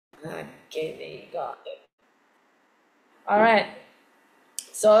Okay, there you go. All right.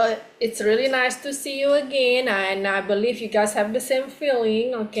 So it's really nice to see you again, and I believe you guys have the same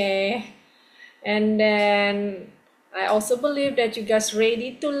feeling, okay? And then I also believe that you guys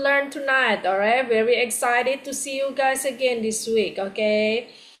ready to learn tonight, all right? Very excited to see you guys again this week, okay?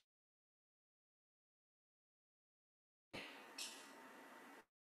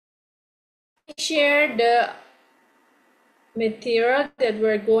 Share the material that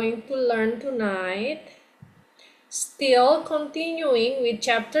we're going to learn tonight. Still continuing with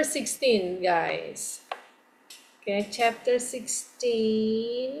chapter 16, guys. Okay, chapter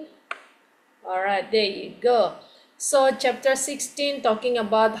 16. All right, there you go. So chapter 16 talking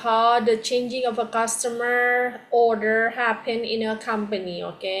about how the changing of a customer order happen in a company,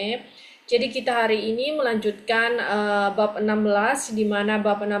 okay? Jadi kita hari ini melanjutkan bab 16, di mana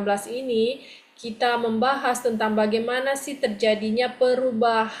bab 16 ini kita membahas tentang bagaimana sih terjadinya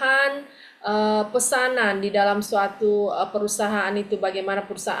perubahan pesanan di dalam suatu perusahaan itu, bagaimana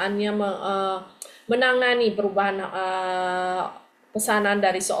perusahaannya menangani perubahan pesanan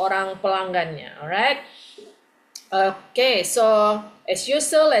dari seorang pelanggannya. Alright. Okay, so as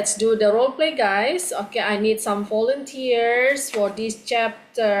usual, let's do the role play, guys. Okay, I need some volunteers for this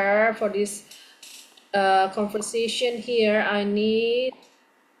chapter, for this conversation here. I need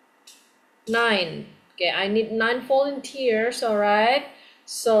 9. Okay, I need 9 volunteers. All right,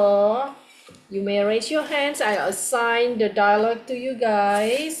 so you may raise your hands. I'll assign the dialogue to you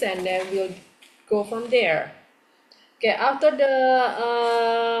guys, and then we'll go from there. Okay, after the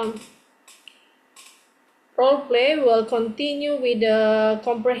role play, we'll continue with the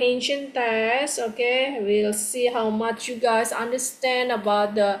comprehension test. Okay, we'll see how much you guys understand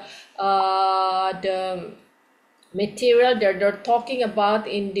about the material that they're talking about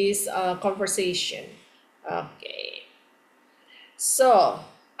in this conversation. Okay, so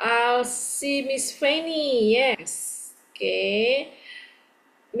I'll see Miss Fanny. Yes. Okay,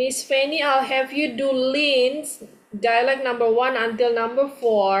 Miss Fanny, I'll have you do Lynn's dialogue number 1 until number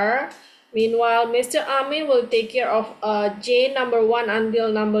 4. Meanwhile, Mr. Amin will take care of Jane number 1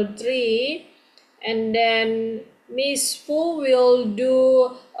 until number 3. And then Miss Fu will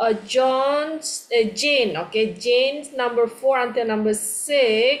do Jane, okay, Jane's number 4 until number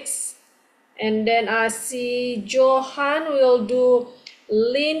 6. And then I see Johan will do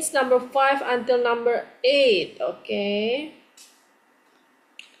Lynn's number 5 until number 8, okay.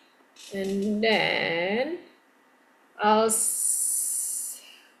 And then I'll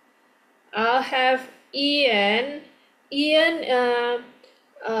have Ian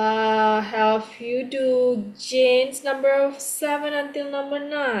have you do Jane's number 7 until number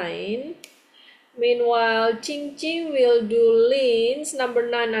 9. Meanwhile, Ching will do Lynn's number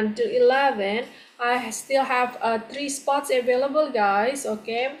 9 until 11. I still have 3 spots available, guys,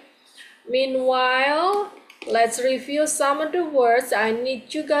 okay. Meanwhile, let's review some of the words. I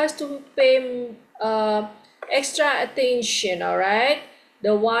need you guys to pay extra attention, alright?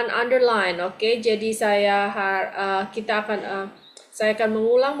 The one underline, okay? Jadi saya akan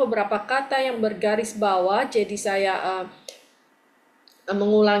mengulang beberapa kata yang bergaris bawah. Jadi saya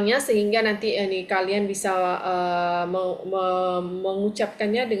mengulangnya sehingga nanti kalian bisa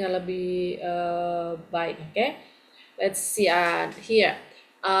mengucapkannya dengan lebih baik, okay? Let's see here.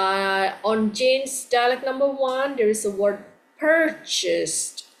 On Jane's dialect number 1, there is a word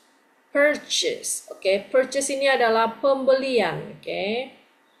purchased. Purchase, okay. Purchase ini adalah pembelian, okay.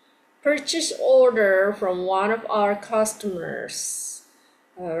 Purchase order from one of our customers.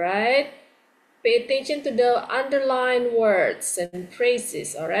 Alright. Pay attention to the underlined words and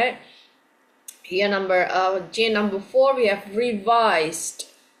phrases, alright. Here Jane number 4, we have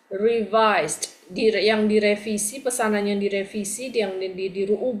revised. Revised. Yang direvisi, pesanan yang direvisi, yang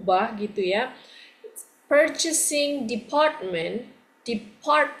dirubah gitu ya. Purchasing department.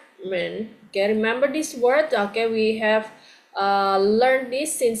 Okay, remember this word. Okay, we have learned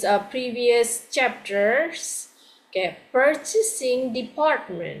this since previous chapters. Okay, purchasing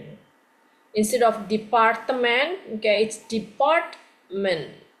department. Instead of department, okay, it's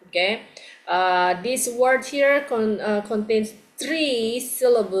department. Okay, this word here contains 3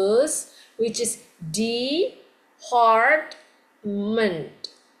 syllables, which is department.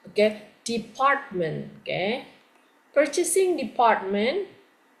 Okay, department. Okay, purchasing department.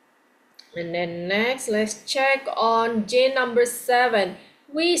 And then next, let's check on J number 7.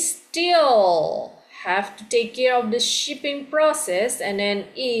 We still have to take care of the shipping process, and then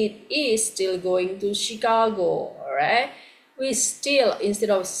it is still going to Chicago. All right, we still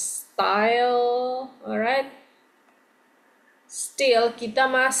instead of style. All right, Still, kita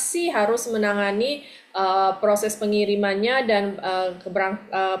masih harus menangani proses pengirimannya dan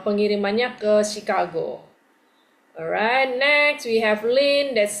pengirimannya ke Chicago. Alright, next we have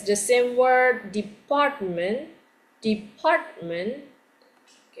Lynn, that's the same word, department,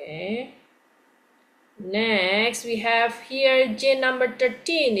 okay. Next we have here J number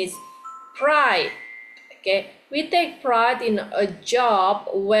 13 is pride, okay. We take pride in a job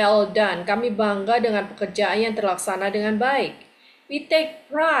well done. Kami bangga dengan pekerjaan yang terlaksana dengan baik. We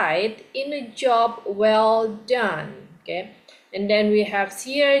take pride in a job well done, okay. And then we have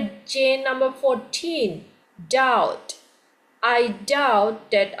here J number 14, doubt. I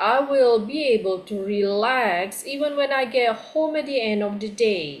doubt that I will be able to relax even when I get home at the end of the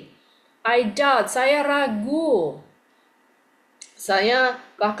day. I doubt, saya ragu. Saya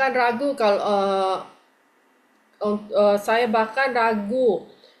bahkan ragu kalau saya bahkan ragu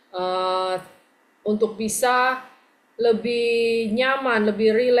untuk bisa lebih nyaman,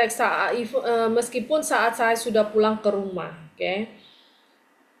 lebih rileks meskipun saat saya sudah pulang ke rumah. Okay?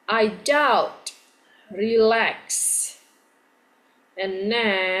 I doubt, relax. And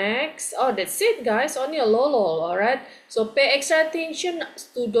next, oh that's it guys, only a lol, alright? So pay extra attention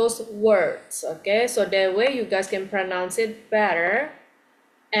to those words, okay? So that way you guys can pronounce it better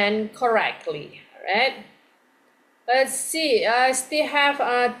and correctly, alright? Let's see, I still have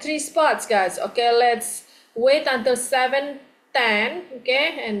 3 spots guys, okay? Let's wait until 7:10,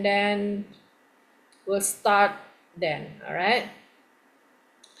 okay? And then we'll start then, alright?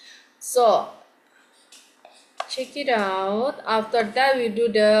 So check it out. After that, we do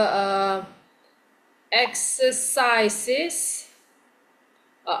the exercises.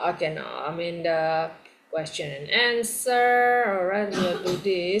 Okay, no, I mean the question and answer. Alright, we'll do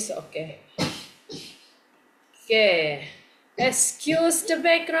this. Okay. Okay. Excuse the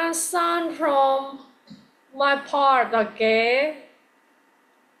background sound from my part, okay?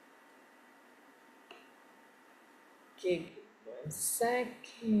 Okay, 1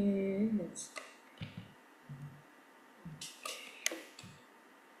 second.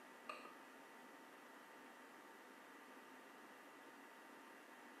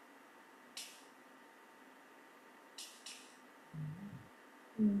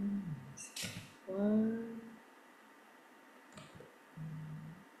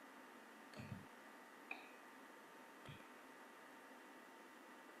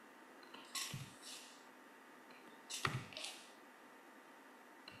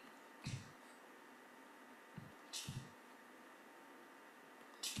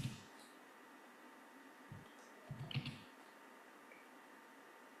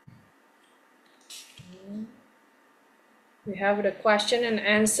 We have the question and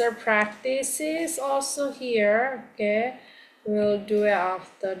answer practices also here, okay? We'll do it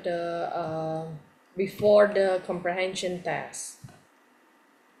after the, before the comprehension test.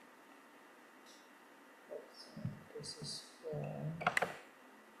 This is for...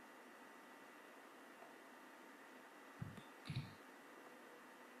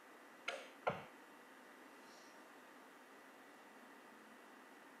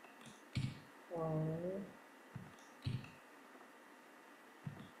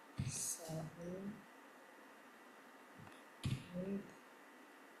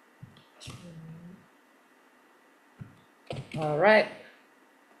 All right.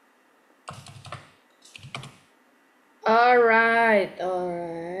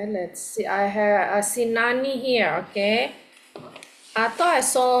 Let's see. I see Nani here, okay? I thought I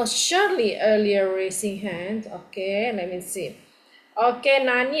saw Shirley earlier raising hand. Okay, let me see. Okay,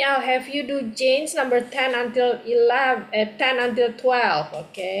 Nani, I'll have you do James number 10 until 11, 10 until 12,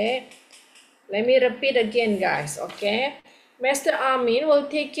 okay? Let me repeat again, guys, okay? Master Amin will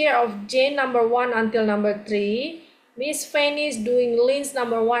take care of Jane number 1 until number 3. Miss Fanny is doing Lynn's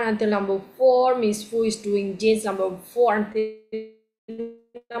number 1 until number 4. Miss Fu is doing Jane's number 4 until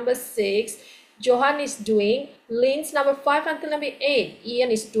number 6. Johan is doing Lynn's number 5 until number 8. Ian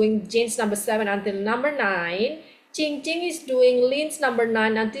is doing Jane's number 7 until number 9. Ching Ching is doing Lynn's number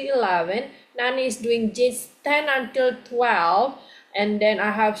 9 until 11. Nani is doing Jane's 10 until 12. And then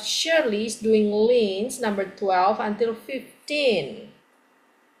I have Shirley is doing Lynn's number 12 until 15.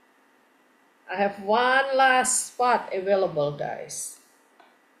 I have one last spot available, guys.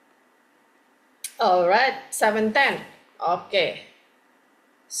 All right, 7:10. Okay.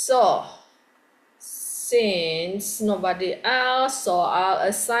 So, since nobody else, so I'll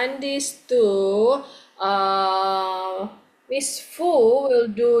assign this to Miss Fu will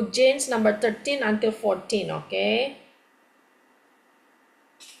do Jane's number 13 until 14, okay?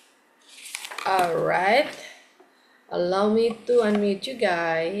 All right. Allow me to unmute you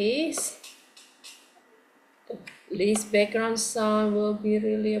guys. Please, background sound will be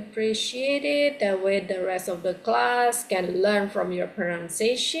really appreciated. That way the rest of the class can learn from your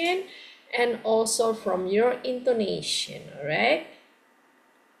pronunciation and also from your intonation, all right?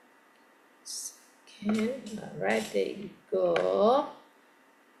 Second, all right, there you go.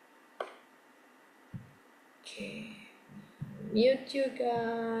 Okay, mute you Good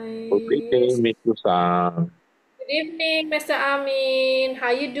guys. evening, Miss Susan. Good evening, Mr. Amin. How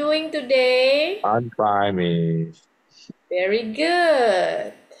you doing today? I'm fine, Miss. Very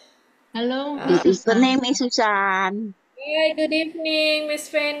good. Hello, Uh, Miss Good Susan. evening, Miss Susan. Hi, good evening,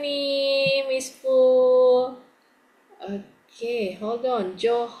 Miss Fanny, Miss Fu. Okay, hold on.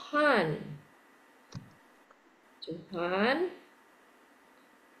 Johan.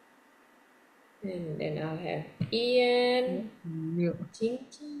 And then I'll have Ian, You.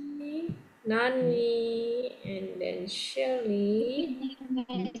 Jinky, Nani, and then Shirley.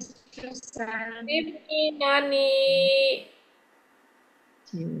 Miss Susan. Good evening, Nani.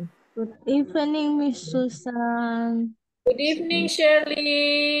 Good evening, Miss Susan. Good evening,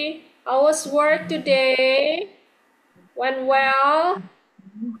 Shirley. How was work today? Went well?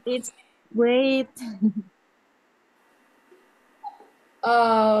 It's great.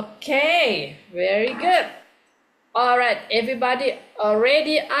 Okay, very good. All right, everybody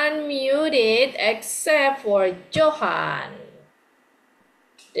already unmuted except for Johan.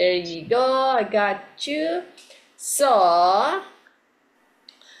 There you go, I got you. So,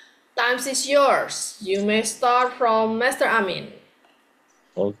 times is yours. You may start from Master Amin.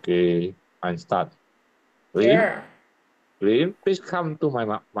 Okay, I start. Lynn, Sure. Lynn, please come to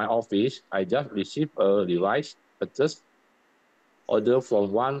my office. I just received a device purchase order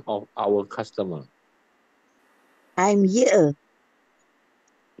from one of our customers. I'm here.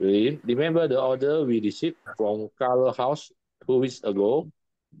 Lynn, remember the order we received from Color House 2 weeks ago?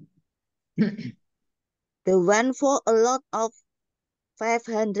 The one for a lot of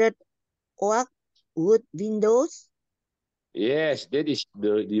 500 oak wood windows. Yes, that is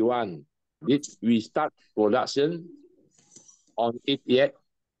the one. Did we start production on it yet?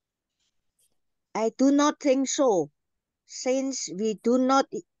 I do not think so, since we do not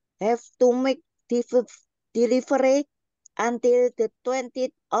have to make delivery until the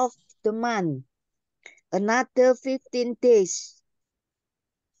 20th of the month. Another 15 days.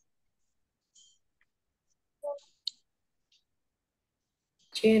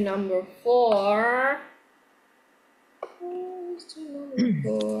 J number 4. Where's J number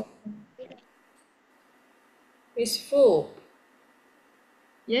 4? Miss Fu.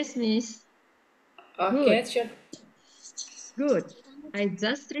 Yes, Miss. Okay, Good. it's your Good. I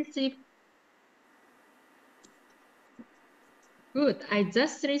just received. Good. I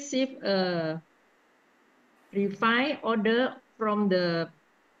just received a refined order from the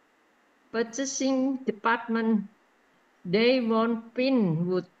purchasing department. They want pin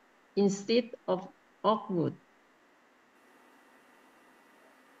wood instead of oak wood.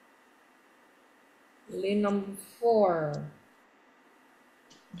 lane number 4.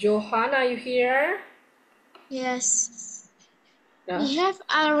 Johan, are you here? Yes, Yeah. we have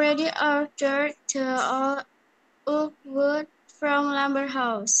already ordered the oak wood from Lumber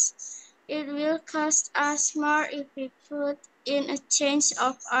House. It will cost us more if we put in a change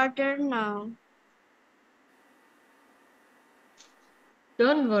of order now.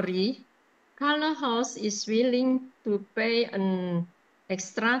 Don't worry. Color House is willing to pay an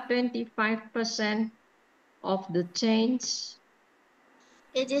extra 25% of the change.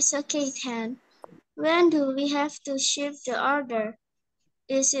 It is okay then. When do we have to ship the order?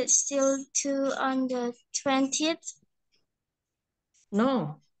 Is it still due on the 20th?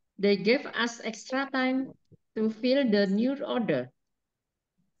 No, they gave us extra time to fill the new order.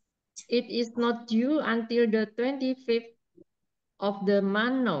 It is not due until the 25th of the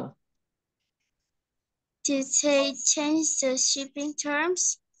month now. Did they change the shipping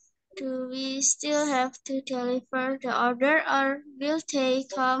terms? Do we still have to deliver the order or will they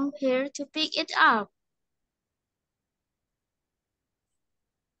come here to pick it up?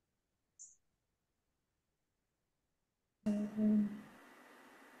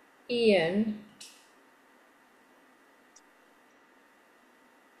 Ian.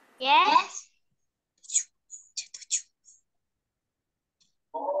 Yes.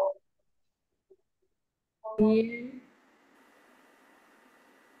 Ian.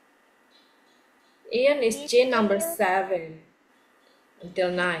 Ian is J number 7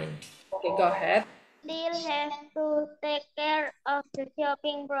 until 9. Okay, go ahead. Still have to take care of the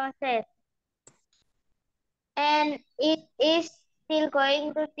shopping process. And it is still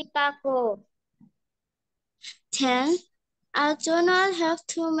going to Chicago. Then I do not have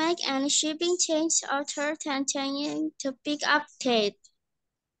to make any shipping change other than changing the pickup date.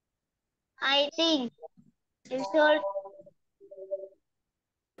 I think you should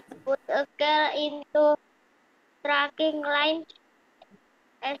put a girl into tracking line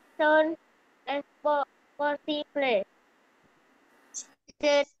as soon as possible.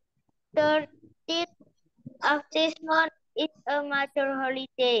 The 30th of this month is a major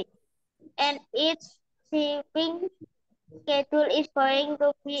holiday, and its shipping schedule is going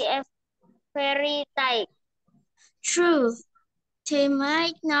to be a very tight. True, they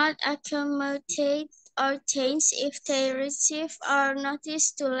might not accommodate or change if they receive our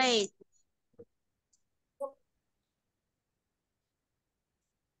notice too late.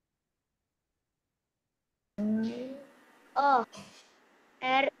 Oh,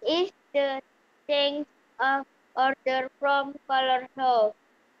 here is the change of order from Color House.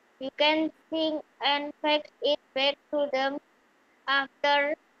 You can think and fax it back to them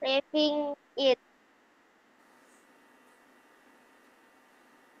after receiving it.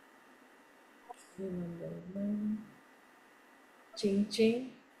 Ching ching.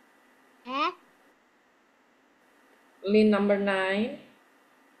 Heck, Lane number 9.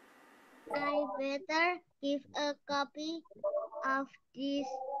 I better give a copy of this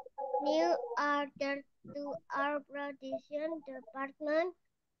new order to our production department.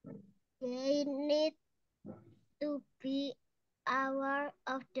 They need to be aware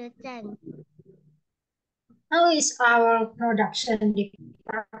of the change. How is our production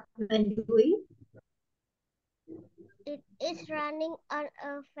department doing? It is running on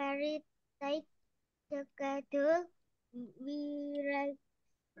a very tight schedule. We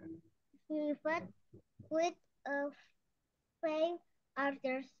received with a few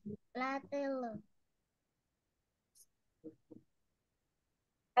orders lately.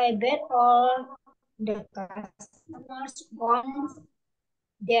 I bet all the customers want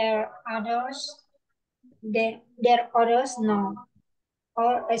their orders now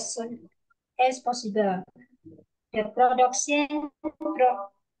or as soon as possible. The production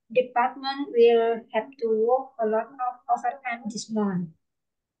department will have to work a lot of overtime this month.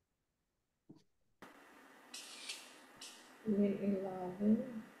 Lane 11.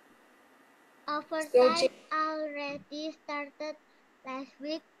 Overtime already started last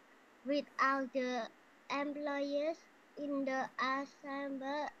week with all the employees in the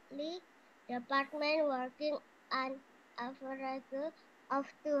assembly department working an average of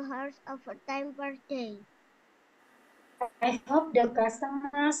 2 hours overtime per day. I hope the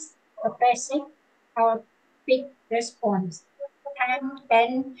customers appreciate our quick response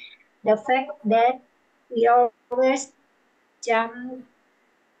and the fact that we always jump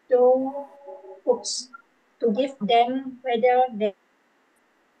to hooks to give them whatever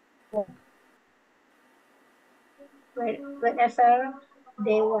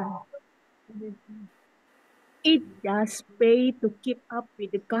they want. It does pay to keep up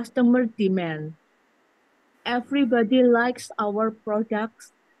with the customer demand. Everybody likes our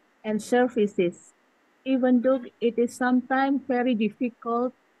products and services, even though it is sometimes very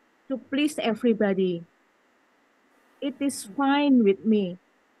difficult to please everybody. It is fine with me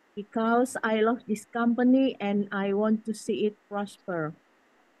because I love this company and I want to see it prosper.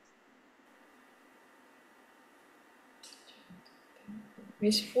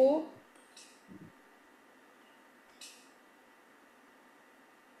 Miss Fu.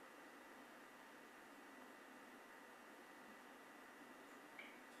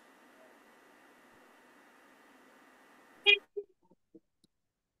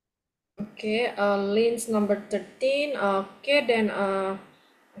 Okay, lanes number 13. Okay, then I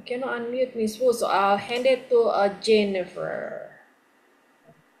cannot unmute Miss Wu, so I'll hand it to Jennifer.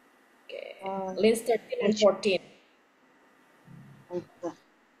 Okay, lanes 13 and 14.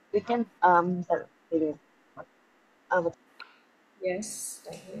 We can Yes,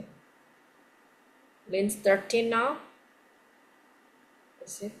 thank you. Lanes 13 now.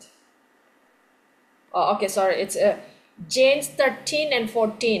 Is it? Oh, okay, sorry. It's Jane's 13 and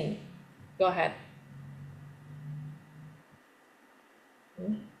 14. Go ahead.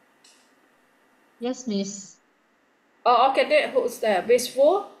 Yes, Miss. Oh, okay. There, who's there? Miss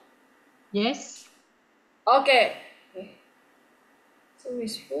Wu? Yes. Okay. So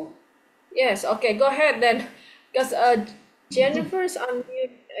Miss Wu? Yes. Okay. Go ahead then, because Jennifer's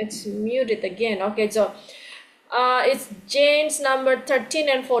unmute. It's muted again. Okay. So it's Jane's number 13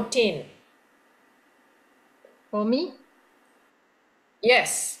 and 14. For me,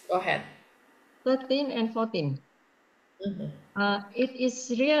 Yes. Go ahead. 13 and 14. It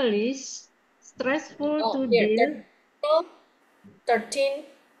is really stressful Oh, to here deal. 13.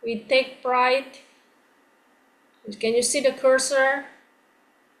 We take pride. Can you see the cursor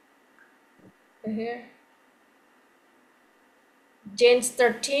here? Jane's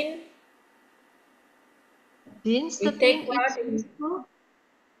 13. Jane's We 13 take part is in peaceful.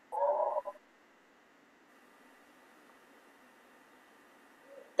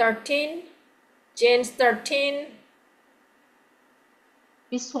 13. Jane's 13.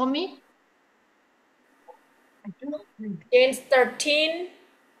 Is for me. Jane's 13.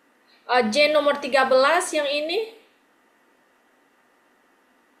 Jane nomor 13 yang ini.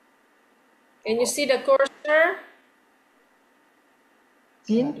 Can you see the cursor?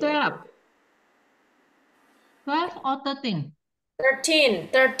 Jane 12. 12 or 13? 13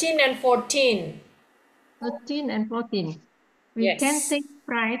 and 14. 13 and 14. We can Yes. take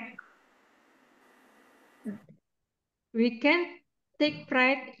pride. We can take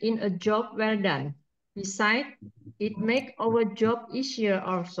pride in a job well done. Besides, it makes our job easier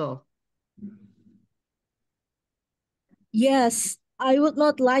also. Yes, I would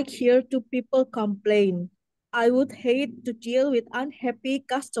not like hear to people complain. I would hate to deal with unhappy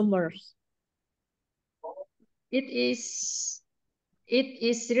customers. It is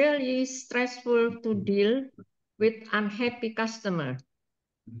really stressful to deal with unhappy customer.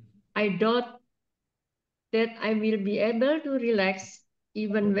 I doubt that I will be able to relax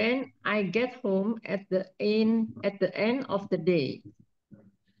even when I get home at the end of the day.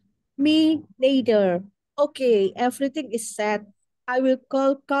 Me neither. Okay, everything is set. I will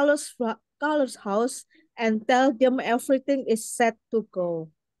call Carlos house and tell them everything is set to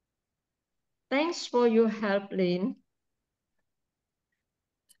go. Thanks for your help, Lynn.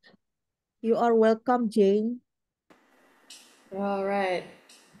 You are welcome, Jane. All right.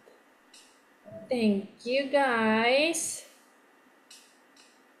 Thank you, guys.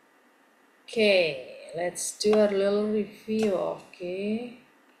 Okay, let's do a little review, okay?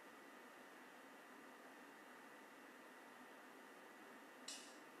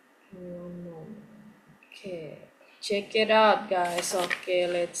 Okay, check it out, guys. Okay,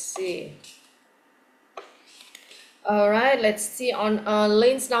 let's see. All right, let's see on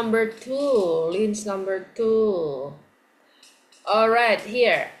lens number 2. Lens number 2. All right,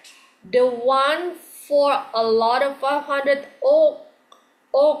 here. The one for a lot of 500 oak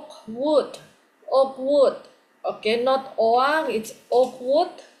wood. Okay, not oak, it's oak wood.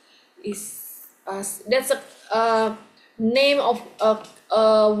 Is that's a name of a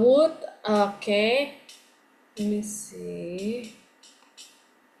wood. Okay, let me see.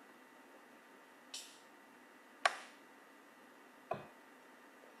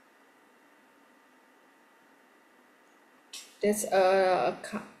 That's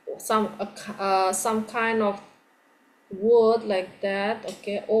some kind of wood like that.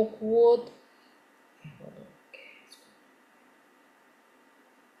 Okay, oak wood.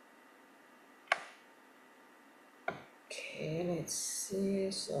 Okay, let's see.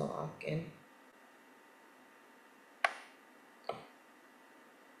 So I can.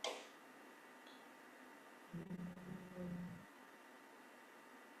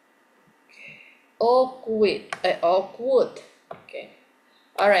 Oak wood. Okay.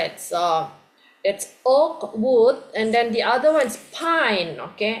 All right. So it's oak wood, and then the other one is pine.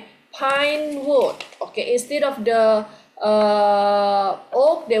 Okay, pine wood. Okay, instead of the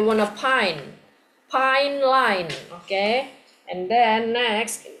oak, they want a pine line. Okay, and then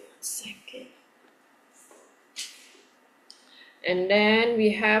next, give me 1 second. And then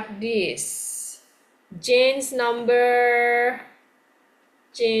we have this Jane's number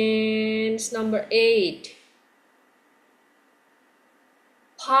 8.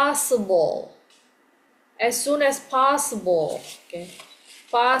 Possible. As soon as possible. Okay.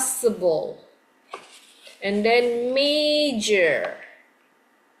 Possible. And then major.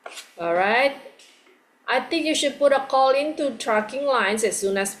 All right. I think you should put a call into tracking lines as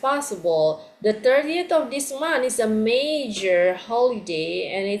soon as possible. The 30th of this month is a major holiday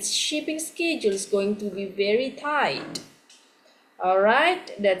and its shipping schedule is going to be very tight. All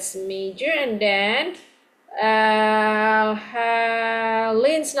right, that's major. And then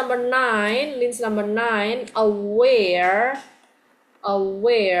lens number 9, aware.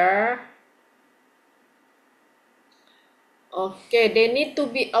 Okay, they need to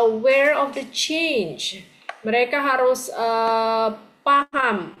be aware of the change. Mereka harus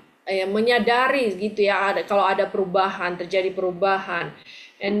paham, menyadari gitu ya, kalau ada perubahan, terjadi perubahan.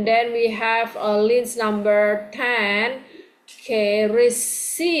 And then we have lens number 10. Okay,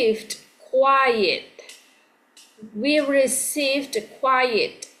 received quiet. We received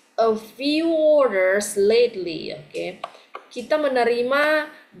quiet a few orders lately. Okay, kita menerima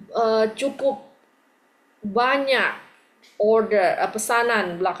cukup banyak order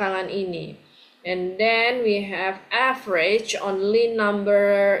pesanan belakangan ini. And then we have average on line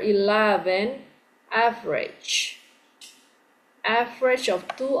number 11, average. Average of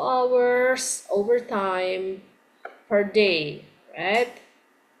 2 hours overtime per day, right?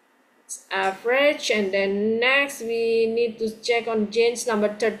 It's average. And then next we need to check on change number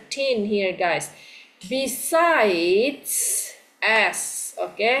 13 here, guys. Besides S,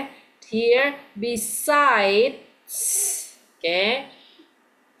 okay? Here, besides, okay?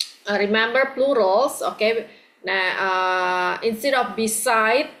 Remember plurals, okay? Now, instead of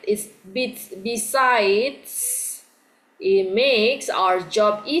beside, it's besides. It makes our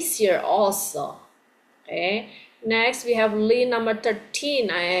job easier also. Okay. Next, we have line number 13.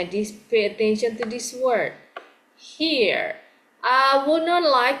 Pay attention to this word. Here. I would not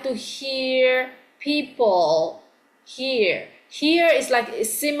like to hear people here. Here is like it's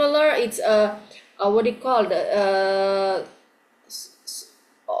similar. It's what do you call the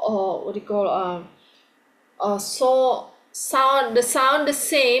what do you call so sound the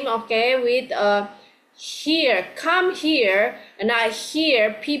same, okay, with here, come here, and I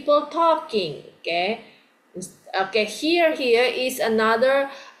hear people talking, okay. Okay, here is another,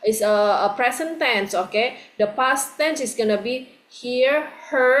 is a present tense, okay. The past tense is gonna be here,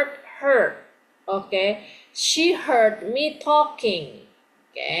 heard, okay. She heard me talking,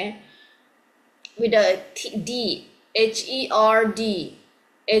 okay, with a D, H-E-R-D,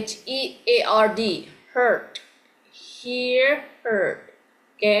 H-E-A-R-D, heard, hear, heard,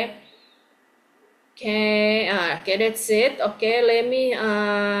 okay. Okay, that's it. Okay, let me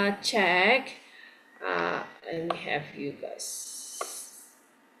check. Let me have you guys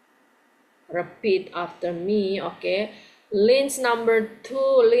repeat after me, okay. Lines number 2,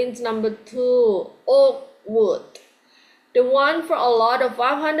 oak wood. The one for a lot of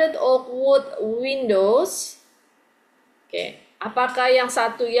 500 oak wood windows. Okay. Apakah yang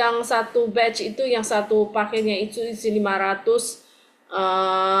satu batch itu, yang satu paketnya itu isi 500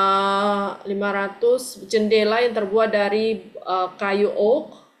 jendela yang terbuat dari kayu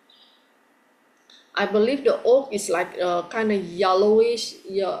oak. I believe the oak is like kind of yellowish,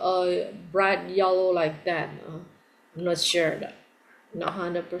 bright yellow like that. I'm not sure, not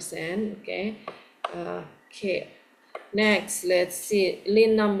 100%. Okay. Okay. Next, let's see.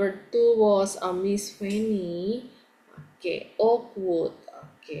 Line number 2 was Miss Fanny. Okay, oak wood.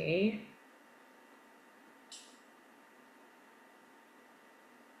 Okay.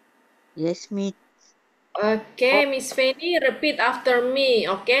 Yes, Miss. Okay, Miss Fanny, repeat after me.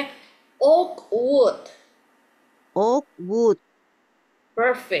 Okay, oak wood. Oak wood.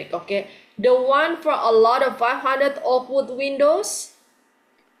 Perfect. Okay, the one for a lot of 500 oak wood windows.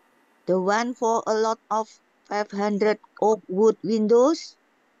 The one for a lot of 500 oak wood windows.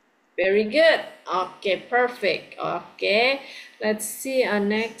 Very good. Okay, perfect. Okay, let's see.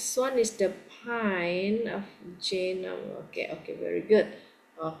 Next one is the pine of Jane. Okay, very good.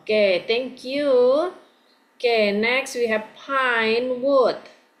 Okay, thank you. Okay, next we have pine wood.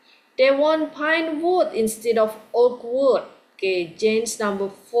 They want pine wood instead of oak wood. Okay, change number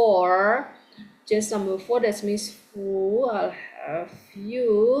 4. Change number 4, that's Miss Fu. I'll have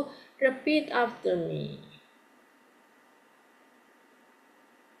you repeat after me.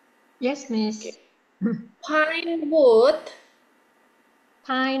 Yes, Miss. Okay. Pine wood.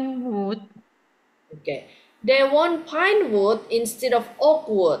 Pine wood. Okay. They want pine wood instead of oak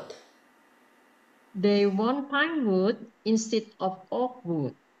wood. They want pine wood instead of oak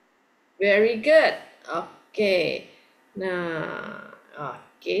wood. Very good. Okay. Now,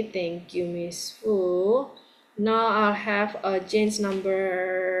 okay, thank you, Miss Fu. Now I'll have change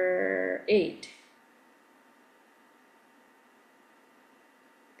number 8.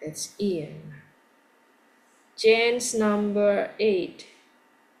 That's Ian. Change number 8.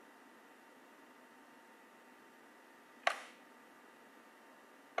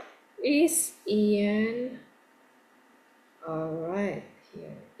 Is Ian? All right,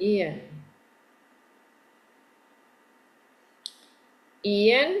 here, Ian.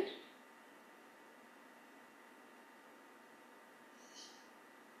 Ian?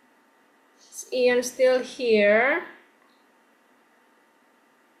 Is Ian still here?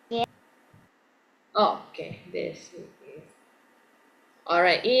 Yeah. Okay, this is. All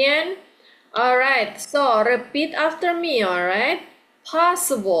right, Ian. All right, so repeat after me, all right?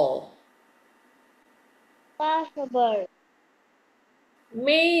 Possible. Possible.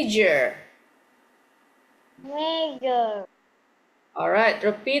 Major. Major. All right,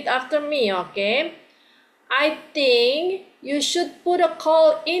 repeat after me, okay? I think you should put a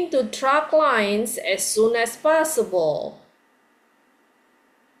call into truck lines as soon as possible.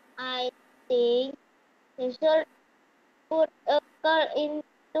 I think you should put a call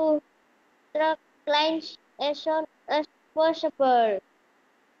into truck lines as soon as possible.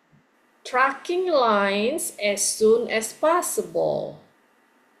 Tracking lines as soon as possible.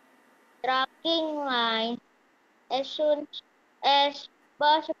 Tracking lines as soon as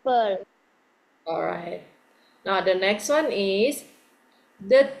possible. All right. Now the next one is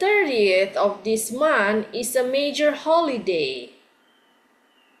the 30th of this month is a major holiday.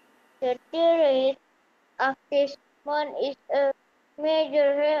 The period of this month is a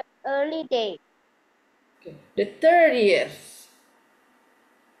major holiday. Okay. The 30th.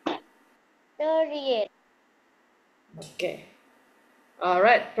 30th. Okay. All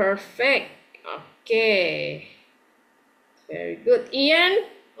right, perfect. Okay. Very good. Ian?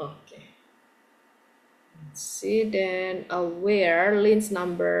 Okay. Let's see then. Aware, lines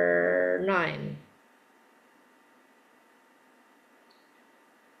number 9.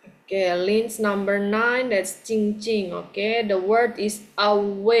 Okay, lines number 9, that's Jing Jing. Okay, the word is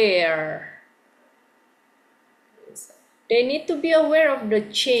aware. They need to be aware of the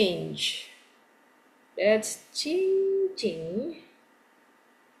change. That's Jing Jing.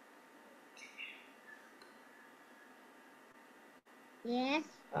 Yes.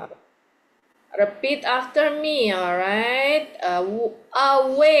 Repeat after me, all right? Aware.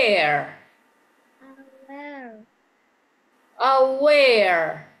 Aware.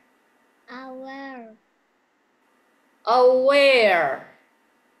 Aware. Aware. Aware.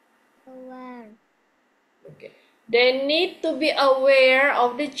 Aware. Okay. They need to be aware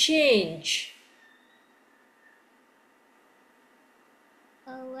of the change.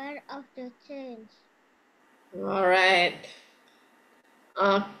 Aware of the change. All right.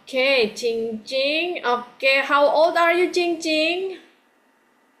 Okay, Jing Jing. Okay, how old are you, Jing Jing?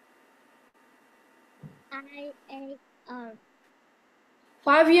 I 8 old.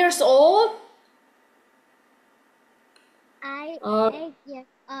 5 years old? I Uh, 8 years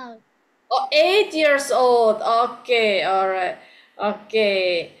old. oh, 8 years old. Okay, all right.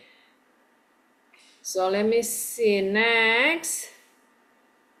 Okay. So let me see next.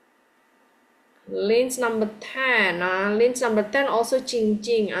 Lines number 10. Lines number 10 also Jing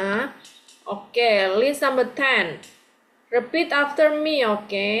Jing. Okay, lines number 10. Repeat after me,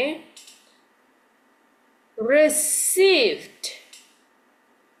 okay? Received.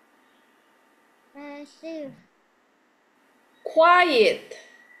 Receive. Quiet.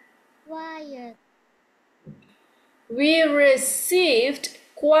 Quiet. We received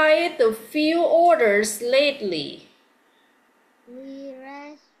quite a few orders lately. We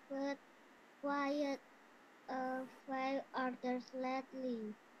received quiet a few orders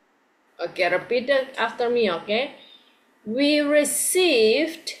lately. Okay, repeat it after me, okay? We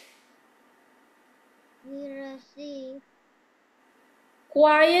received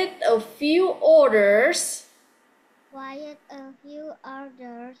quite a few orders quite a few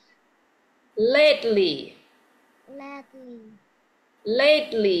orders lately. lately.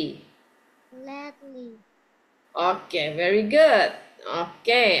 Lately. Lately. Okay, very good.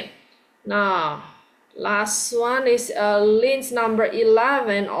 Okay. Now, last one is lines number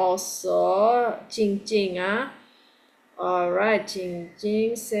 11 also. Jing Jing. All right, Jing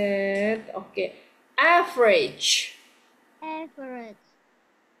Jing said, okay. Average. Average.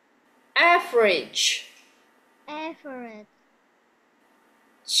 Average. Average.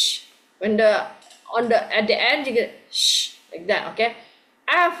 Shh. When at the end you get shh like that, okay?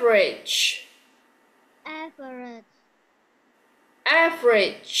 Average. Average.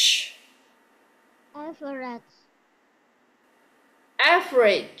 Average. Average.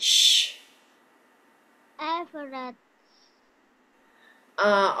 Average. Average.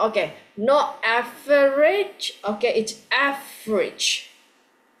 Okay, not average. Okay, it's average.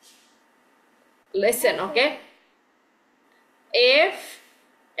 Listen, okay?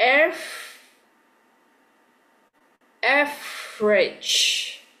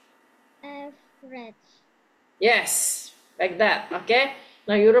 Average. Average. Yes, like that, okay?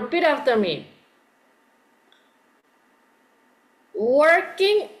 Now you repeat after me.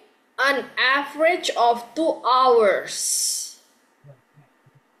 Working an average of 2 hours.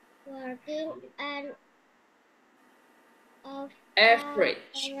 Working an Average.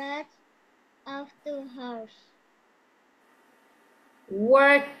 average of 2 hours.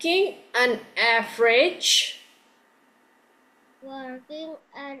 Working an average. Working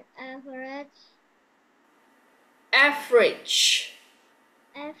an average. Average.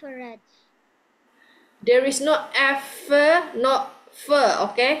 Average. There is no F, no F,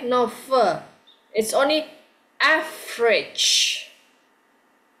 okay? No F. It's only average.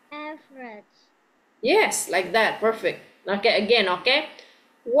 Average. Yes, like that. Perfect. Okay, again, okay?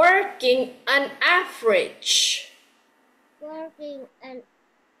 Working an average. Working an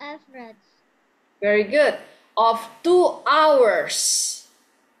average. Very good. Of 2 hours.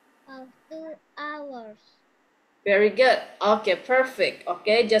 Of 2 hours. Very good. Okay, perfect.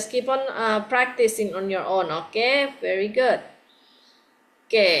 Okay, just keep on practicing on your own. Okay, very good.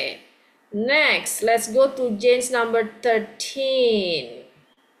 Okay, next, let's go to James number 13.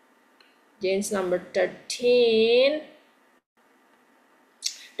 James number 13.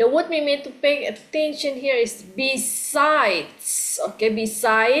 The word we need to pay attention here is besides. Okay,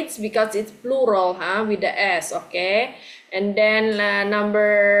 besides, because it's plural, with the s. Okay, and then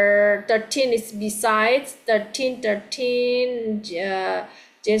number 13 is besides. 13.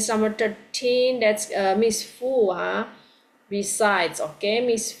 James number 13. That's Miss Fu, Besides. Okay,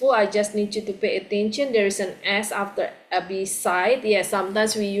 Miss Fu, I just need you to pay attention. There is an s after a beside. Yes,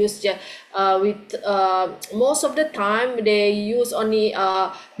 sometimes we use most of the time they use only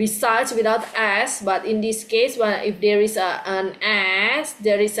besides without s, but in this case, if there is an s,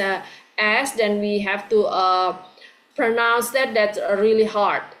 there is a s, then we have to pronounce that. That's really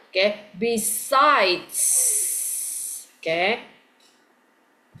hard. Okay, besides. Okay,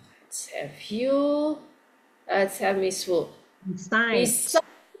 let's have you. Let's have Miss Fu. Besides.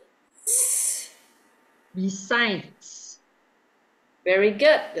 Besides. Very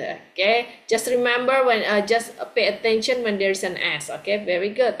good. Okay, just remember when just pay attention when there's an s. Okay, very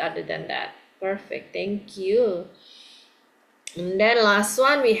good. Other than that, perfect. Thank you. And then last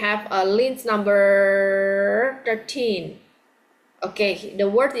one we have lines number 13. Okay, the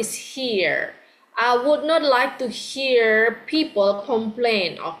word is here. I would not like to hear people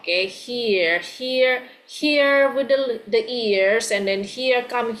complain. Okay, here with the ears, and then here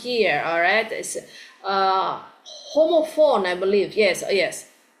come here. All right, it's homophone, I believe. Yes,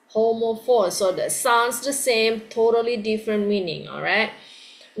 homophone. So the sounds the same, totally different meaning. All right.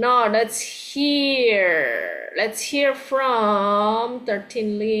 Now let's hear. Let's hear from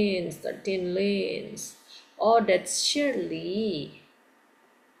 13 lanes. 13 lanes. Oh, that's Shirley.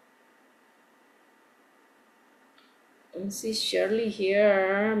 Don't see Shirley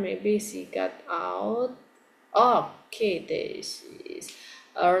here. Maybe she got out. Okay, there she is.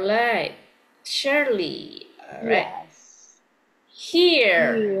 Alright. Shirley. Alright. Yes.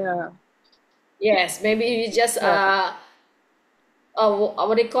 Here. Here. Yes, maybe you just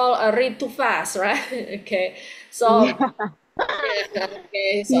what do you call read too fast, right? Okay. So yeah,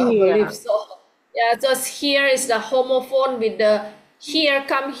 okay, so I believe Here. so. Yeah, just here is the homophone with the here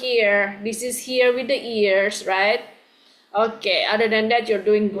come here. This is here with the ears, right? Okay, other than that, you're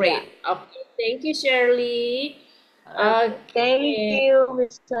doing Yeah. great. Okay, thank you, Shirley. Thank Okay, you,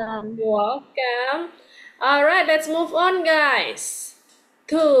 Wilson. welcome. All right, let's move on, guys,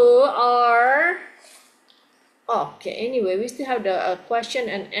 to our okay, anyway, we still have the question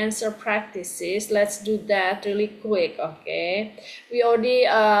and answer practices. Let's do that really quick, okay? We already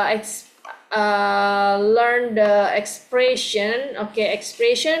learned the expression, okay?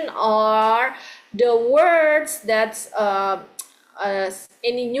 Expression are the words that's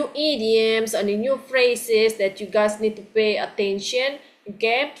any new idioms, any new phrases that you guys need to pay attention,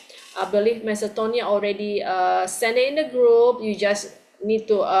 okay? I believe Macedonia already sent it in the group. You just need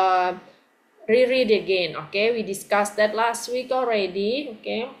to reread again. Okay, we discussed that last week already.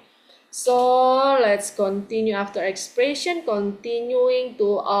 Okay, so let's continue after expression, continuing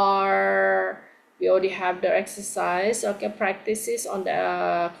to our we already have the exercise, okay, practices on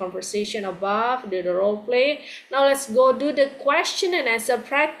the conversation above, do the role play. Now let's go do the question and answer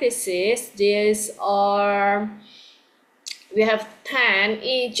practices. These are we have 10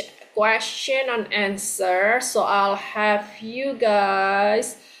 each question and answer, so I'll have you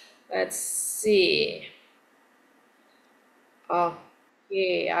guys, let's see.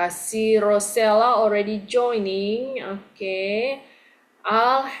 Okay, I see Rosella already joining. Okay,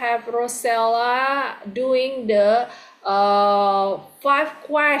 I'll have Rosella doing the 5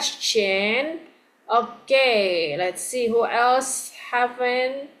 question. Okay, let's see who else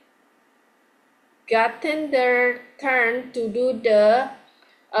haven't gotten their turn to do the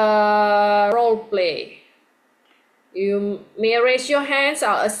role play. You may raise your hands.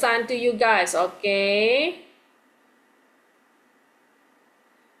 I'll assign to you guys. Okay.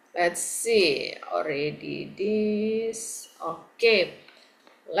 Let's see. Already this. Okay.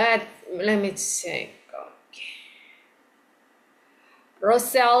 Let me check. Okay.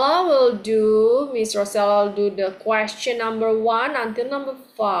 Rosella will do. Miss Rosella will do the question number 1 until number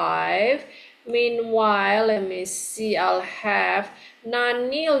 5. Meanwhile, let me see. I'll have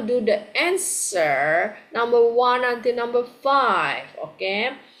Nani will do the answer number 1 until number 5.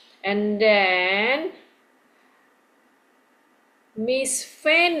 Okay. And then Miss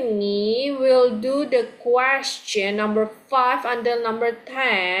Fanny will do the question number 5 until number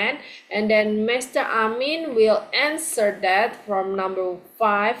 10, and then Mr. Amin will answer that from number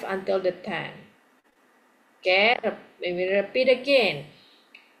 5 until the 10. Okay, let me repeat again.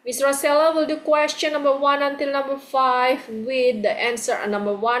 Miss Rosella will do question number 1 until number 5 with the answer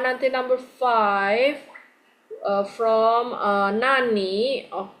number 1 until number 5 from Nani.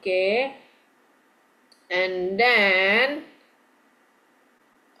 Okay, and then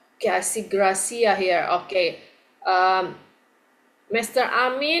okay, I see Gracia here. Okay, Mr.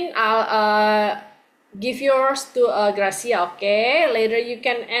 Amin, I'll give yours to Gracia. Okay, later you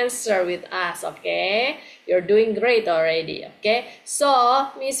can answer with us. Okay, you're doing great already. Okay, so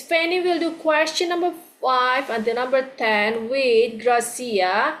Miss Fanny will do question number 5 until number 10 with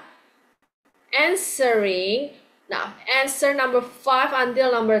Gracia answering. Now answer number 5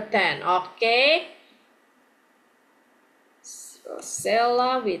 until number 10. Okay.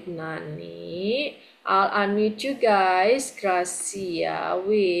 Rosella with Nani. I'll unmute you guys. Gracia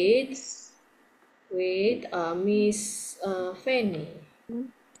with Miss Fanny.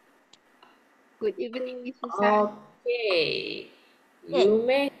 Good evening, Miss Susan. Okay, you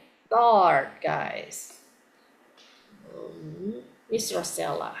may start, guys. Miss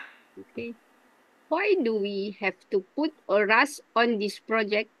Rosella. Okay. Why do we have to put a rush on this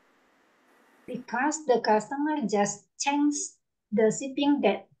project? Because the customer just changed the shipping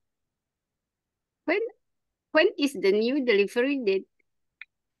date. When is the new delivery date?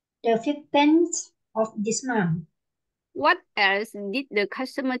 The 15th of this month. What else did the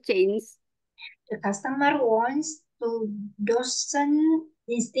customer change? The customer wants 2 dozen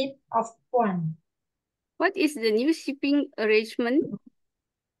instead of 1. What is the new shipping arrangement?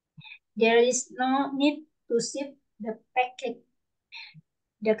 There is no need to ship the package.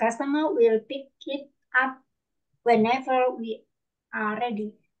 The customer will pick it up whenever we are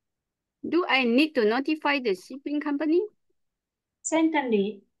ready. Do I need to notify the shipping company?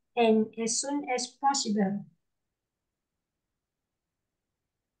 Certainly, and as soon as possible.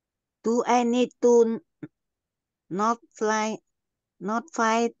 Do I need to notify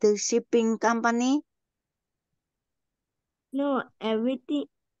the shipping company? No, everything.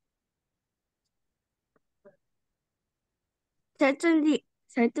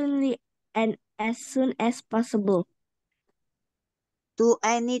 Certainly, and as soon as possible. Do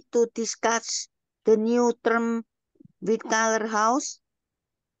I need to discuss the new term with Color House?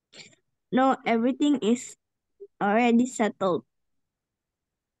 No, everything is already settled.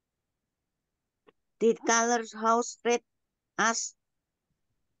 Did Color House rate us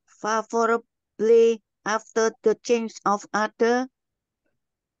favorably after the change of order?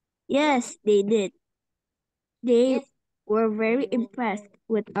 Yes, they did. They were very impressed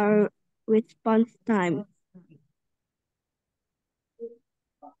with our response time.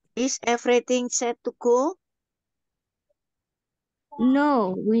 Is everything set to go?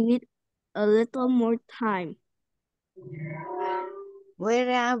 No, we need a little more time.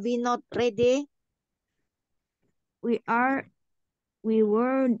 Where are we not ready? We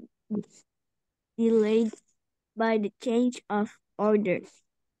were delayed by the change of orders.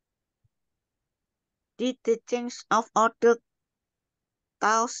 Did the change of order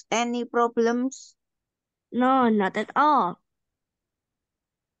cause any problems? No, not at all.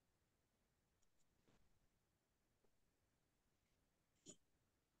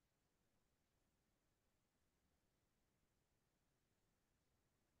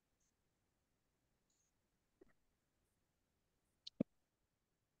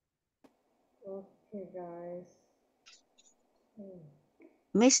 Okay, guys.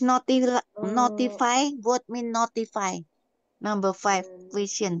 Miss notify? What mean notify? Number 5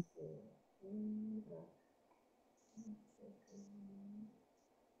 question.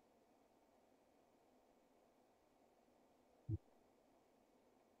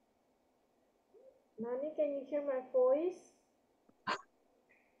 Nani, can you hear my voice?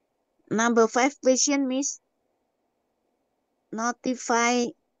 Number 5 question, Miss. Notify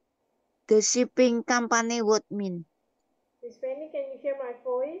the shipping company what mean? Miss Fanny, can you hear my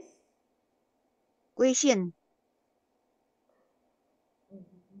voice? Question.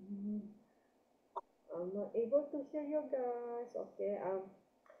 I'm not able to hear you guys. Okay,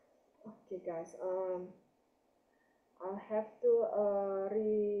 okay, guys. I'll have to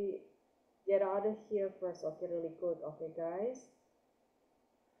get out of here first. Okay, really good. Okay, guys.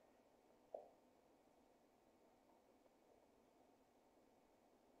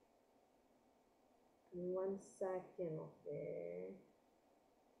 In 1 second. Okay.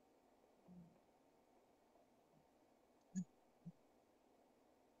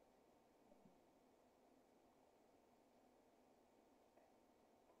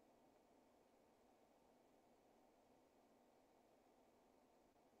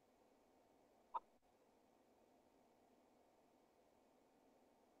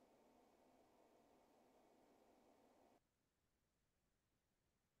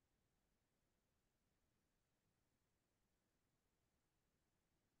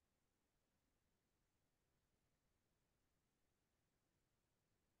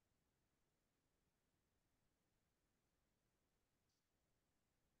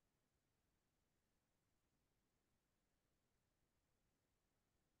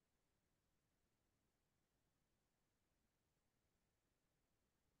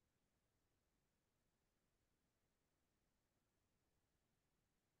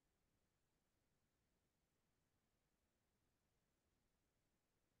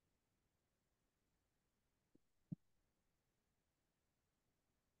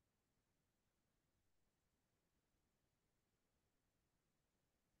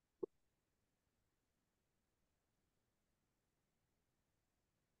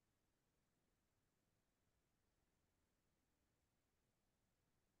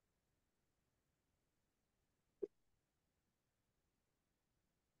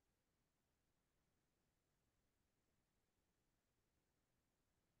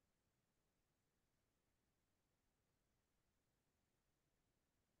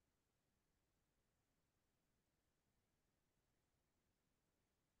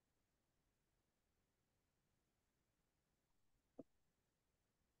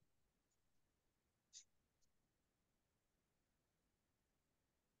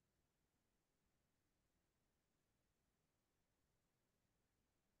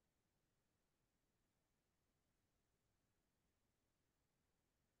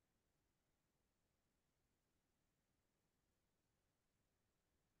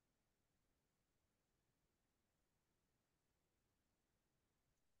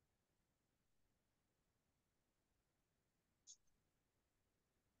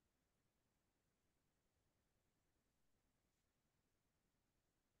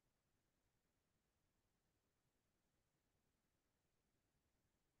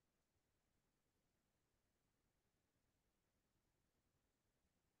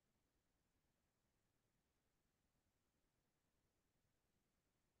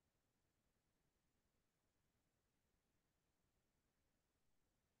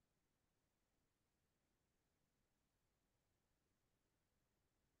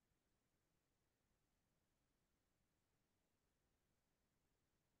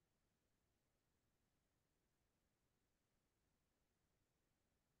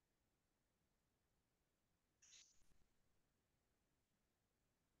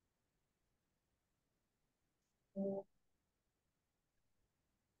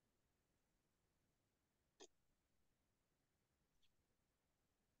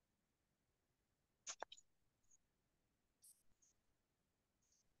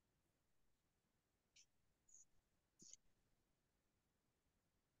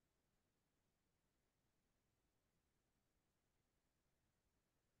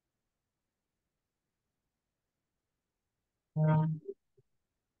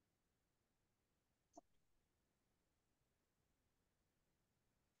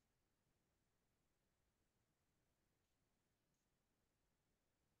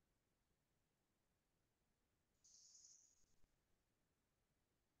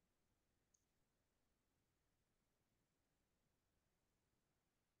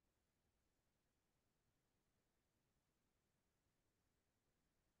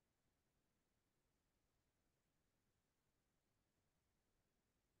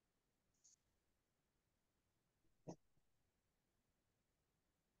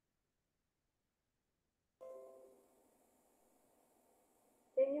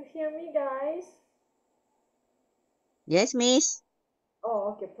 Can you hear me, guys? Yes, Miss.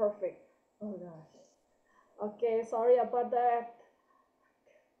 Oh, okay, perfect. Oh gosh. Okay, sorry about that.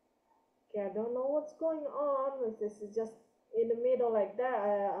 Okay, I don't know what's going on. This is just in the middle like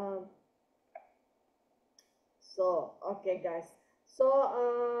that. So okay, guys. So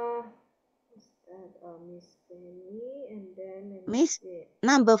what's that? Miss Penny, and then let me Miss, see.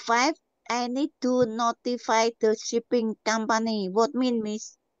 number 5. I need to notify the shipping company. What mean,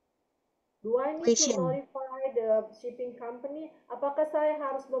 Miss? Do I need to Question. notify the shipping company? Apakah saya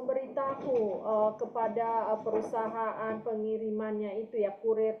harus memberitahu kepada perusahaan pengirimannya itu ya,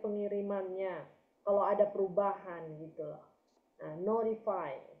 kurir pengirimannya, kalau ada perubahan gitu loh. Nah,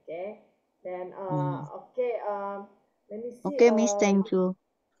 notify, okay? Then okay, let me see. Okay, Miss. Thank you.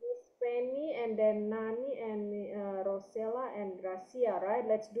 Miss Penny and then Nani and Rosella and Gracia, right?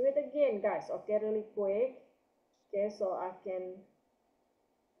 Let's do it again, guys. Okay, really quick. Okay, so I can.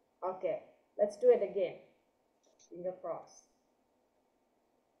 Okay, let's do it again. Finger crossed.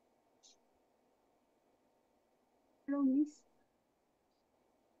 Hello, Miss.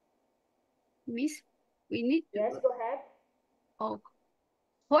 Miss, we need to. Yes, go ahead. Oh,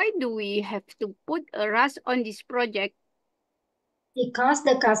 why do we have to put a rush on this project? Because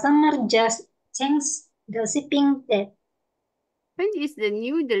the customer just changed the shipping date. When is the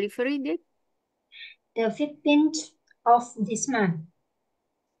new delivery date? The 15th of this month.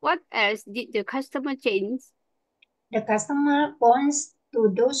 What else did the customer change? The customer wants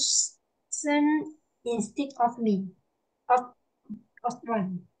to dozen instead of me. Of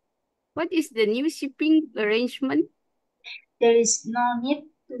one. What is the new shipping arrangement? There is no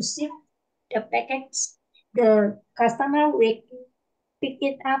need to ship the package. The customer will pick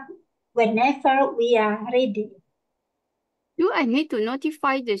it up whenever we are ready. Do I need to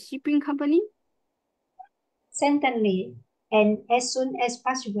notify the shipping company? Certainly, and as soon as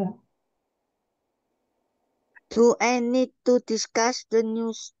possible. Do I need to discuss the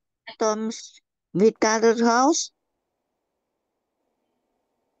new terms with Color House?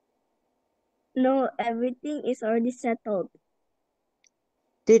 No, everything is already settled.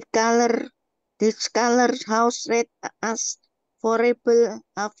 Did Color House rate us favorable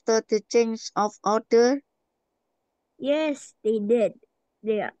after the change of order? Yes, they did.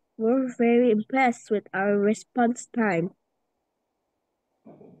 They were very impressed with our response time.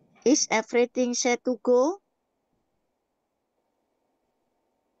 Is everything set to go?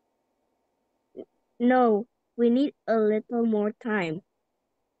 No, we need a little more time.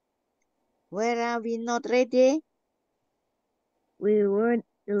 Where are we not ready? We were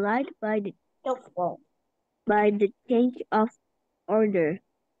delighted by the change of order.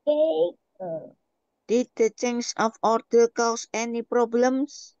 Did the change of order cause any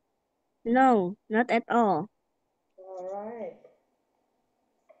problems? No, not at all. All right.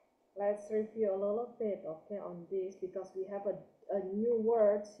 Let's review a little bit, okay, on this because we have a new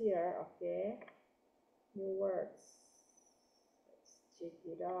words here, okay? New words. Let's check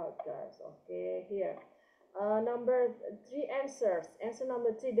it out, guys. Okay, here. Number 3 answers. Answer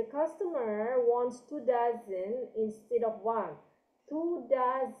number 3. The customer wants 2 dozen instead of 1. 2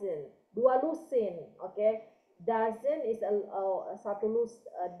 dozen. 2 lusin. Okay. Dozen is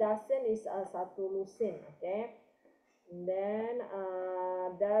dozen is a satu lusin. Okay. And then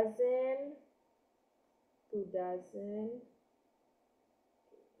dozen. 2 dozen.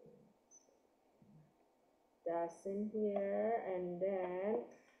 Dozen here, and then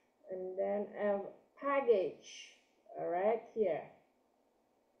package, all right, here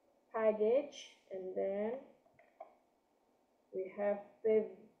package, and then we have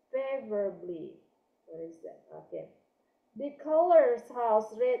favorably, What is that? Okay. The colors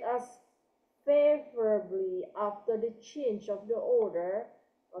house rate us favorably after the change of the order.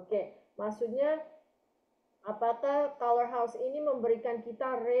 Oke, maksudnya apakah color house ini memberikan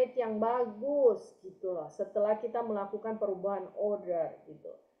kita rate yang bagus gitu loh setelah kita melakukan perubahan order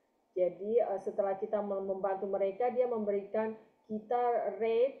gitu. Jadi setelah kita membantu mereka, dia memberikan kita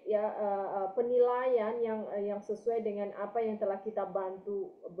rate ya penilaian yang sesuai dengan apa yang telah kita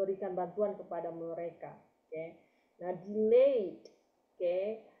berikan bantuan kepada mereka. Okay. Now delayed,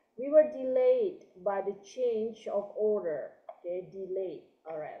 okay. We were delayed by the change of order. Okay, delayed.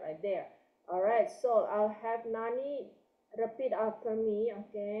 All right there. All right, so I'll have Nani repeat after me.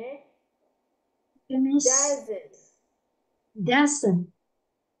 Okay. Doesn't. Doesn't.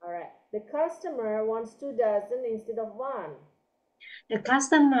 All right. The customer wants 2 dozen instead of 1. The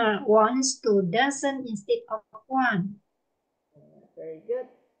customer wants 2 dozen instead of 1. Very good.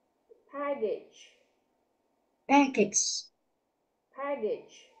 Package. Package.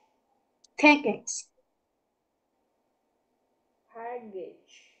 Package. Package.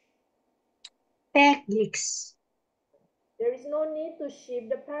 Package. Package. There is no need to ship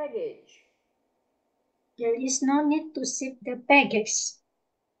the package. There is no need to ship the package.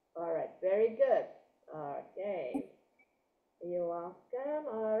 All right, very good. Okay. You're welcome.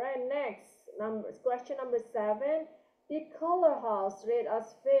 All right, next. Question number 7. The color house rate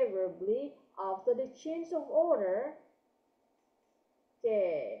us favorably after the change of order.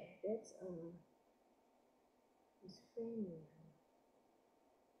 Okay, that's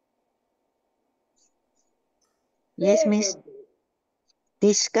Yes, Miss. favorably.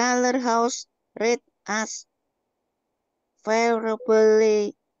 This color house rate us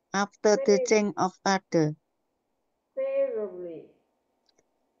favorably after the change of order. Favorably.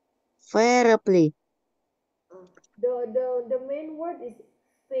 Favorably. The main word is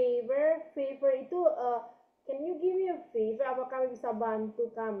favor. Favor itu can you give me a favor? Apa kami bisa bantu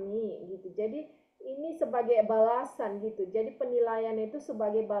kami gitu. Jadi ini sebagai balasan gitu. Jadi penilaian itu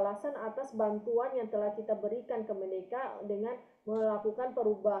sebagai balasan atas bantuan yang telah kita berikan ke mereka dengan melakukan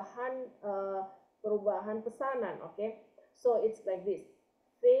perubahan pesanan, okay? So it's like this.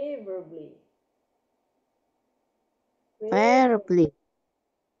 Favorably. Favorably.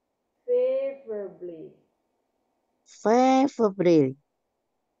 Favorably. Favorably.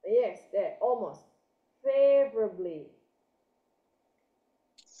 Yes, there, almost. Favorably.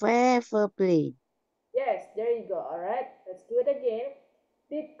 Favorably. Yes, there you go. All right, let's do it again.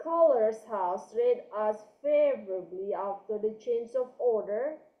 The colors house rate us favorably after the change of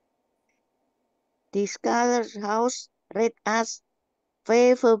order. This color house rate us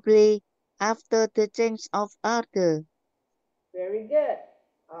favorably after the change of order. Very good.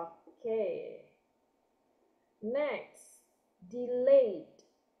 Okay. Next, delayed.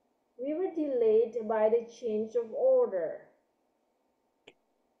 We were delayed by the change of order.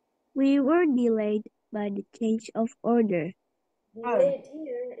 We were delayed by the change of order. Delayed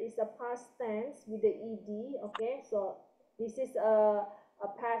here is a past tense with the ed. Okay, so this is a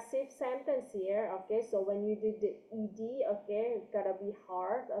passive sentence here. Okay, so when you do the ed, okay, it's gotta be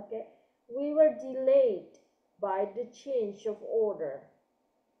hard. Okay, we were delayed by the change of order.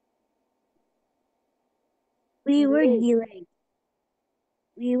 We were delayed.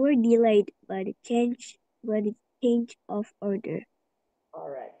 We were delayed by the change of order. All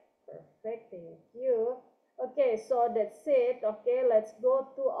right, perfect. Thank you. Okay, so that's it. Okay, let's go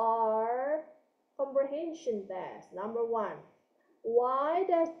to our comprehension test. Number 1. Why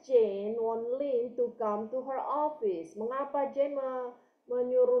does Jane want Lynn to come to her office? Mengapa Jane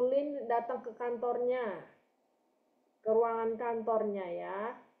menyuruh Lynn datang ke kantornya? Ke ruangan kantornya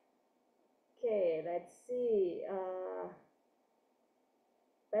ya. Okay, let's see.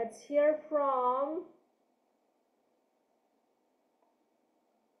 Let's hear from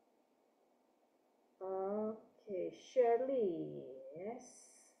Shirley. Yes.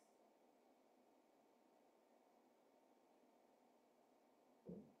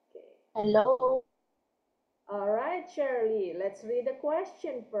 Hello. All right, Shirley, let's read the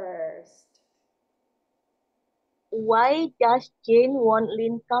question first. Why does Jane want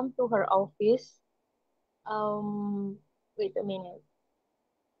Lynn come to her office? Wait a minute.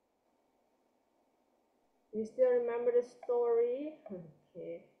 You still remember the story?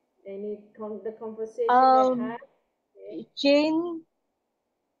 Okay. The conversation they had? Okay.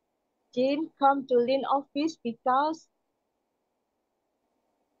 Jane come to Lynn office because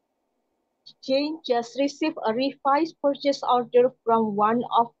Jane just received a revised purchase order from one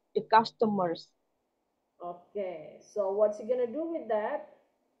of the customers. Okay, so what's he gonna do with that?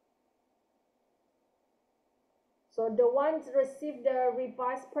 So the one received the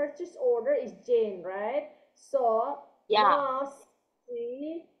revised purchase order is Jane, right? So Yeah. now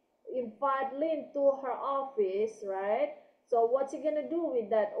she invite Lynn to her office, right? So what's he gonna do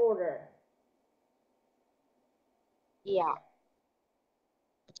with that order? Yeah.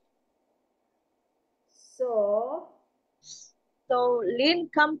 So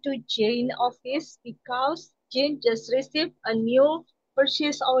Lynn come to Jane office because Jane just received a new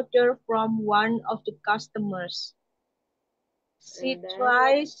purchase order from one of the customers. She and then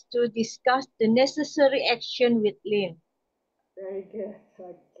tries to discuss the necessary action with Lynn. very good.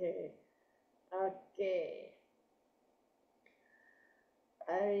 Okay. Okay.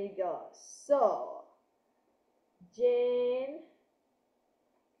 There you go. So Jane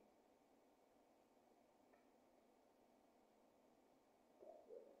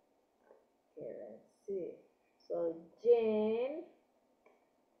okay, let's see. So Jane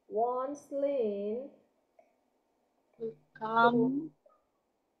wants Lynn To come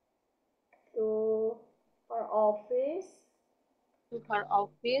to her office to her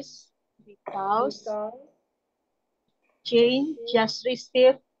office because because Jane she just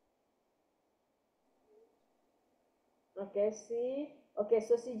received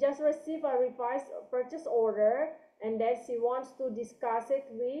so she just received a revised purchase order and then she wants to discuss it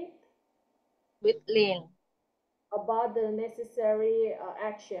with Lynn. about the necessary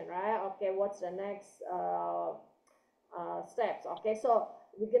action, right? Okay, what's the next steps? Okay, so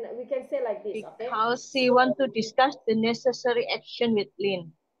we can say like this, okay? Because she So wants to discuss the necessary action with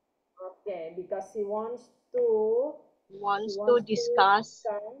Lynn. okay, because she wants to Discuss discuss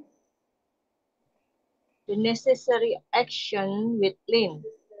the necessary action with Lynn.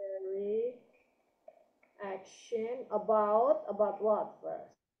 necessary action about what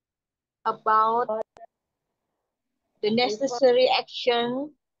first? About the necessary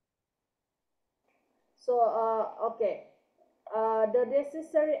action So okay, the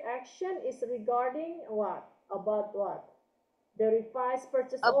necessary action is regarding what? About what? The revised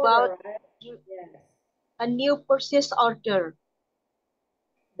purchase about order, right? Yes. a new purchase order.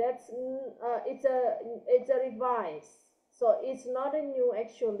 That's it's a revise. So it's not a new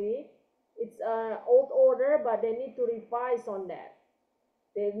actually. It's a old order, but they need to revise on that.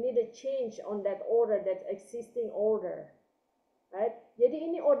 They need a change on that order, that existing order, right? Jadi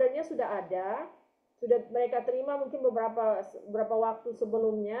ini ordernya sudah ada, sudah mereka terima mungkin beberapa waktu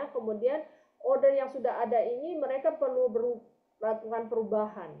sebelumnya. Kemudian order yang sudah ada ini mereka perlu melakukan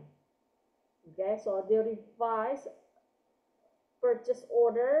perubahan. Okay, so they revise purchase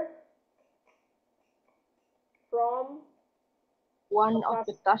order from One of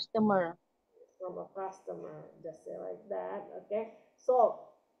the customer. From a customer, just say like that. Okay, so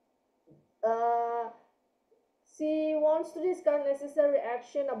uh, she wants to discuss necessary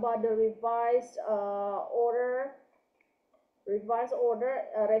action about the revised order. Revised order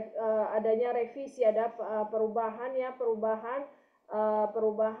adanya revisi, ada perubahan ya, perubahan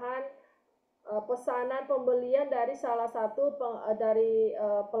pesanan pembelian dari salah satu dari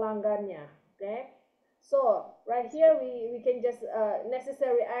pelanggannya. Okay, so right here we can just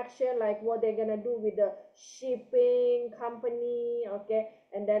necessary action like what they're gonna do with the shipping company. Okay,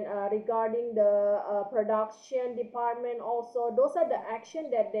 and then regarding the production department also, those are the action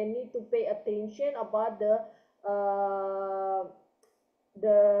that they need to pay attention about uh,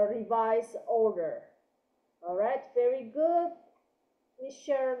 the revised order. All right, very good,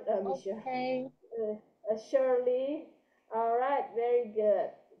 Okay. Shirley. All right, very good.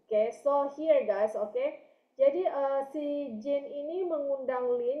 Okay, so here guys, okay. Jadi si Jane ini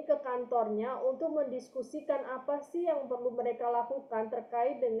mengundang Lynn ke kantornya untuk mendiskusikan apa sih yang perlu mereka lakukan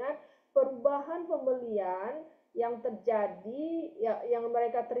terkait dengan perubahan pembelian yang terjadi yang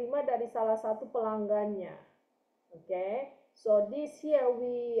mereka terima dari salah satu pelanggannya. Okay, so this here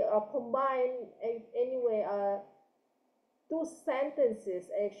we combine anyway two sentences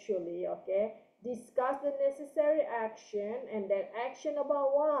actually. Okay, discuss the necessary action and then action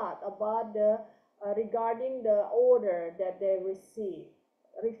about what? About the regarding the order that they receive.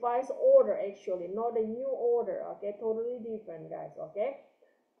 Revised order actually, not a new order. Okay, totally different guys. Okay,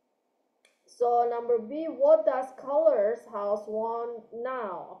 so number B, what does colors house want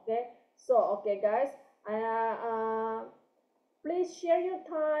now? Okay, so okay guys, please share your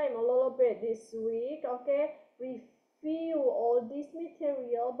time a little bit this week. Okay, review all this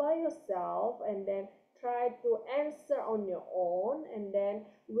material by yourself and then try to answer on your own, and then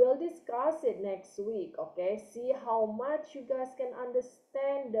we'll discuss it next week. Okay, see how much you guys can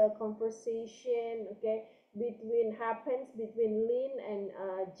understand the conversation, okay, between Lynn and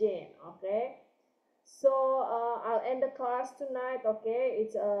Jane. Okay, so I'll end the class tonight, okay?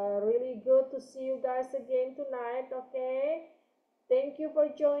 It's really good to see you guys again tonight, okay? Thank you for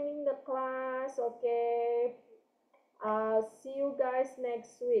joining the class, okay? I'll see you guys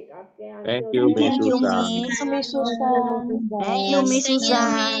next week, okay? Thank Until you, then, Miss Thank you, Susan. Miss. Miss Susan. Thank you, Miss Thank you,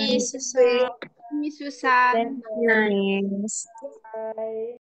 Susan. Miss Susan. Miss Susan. Thank you, Miss. bye.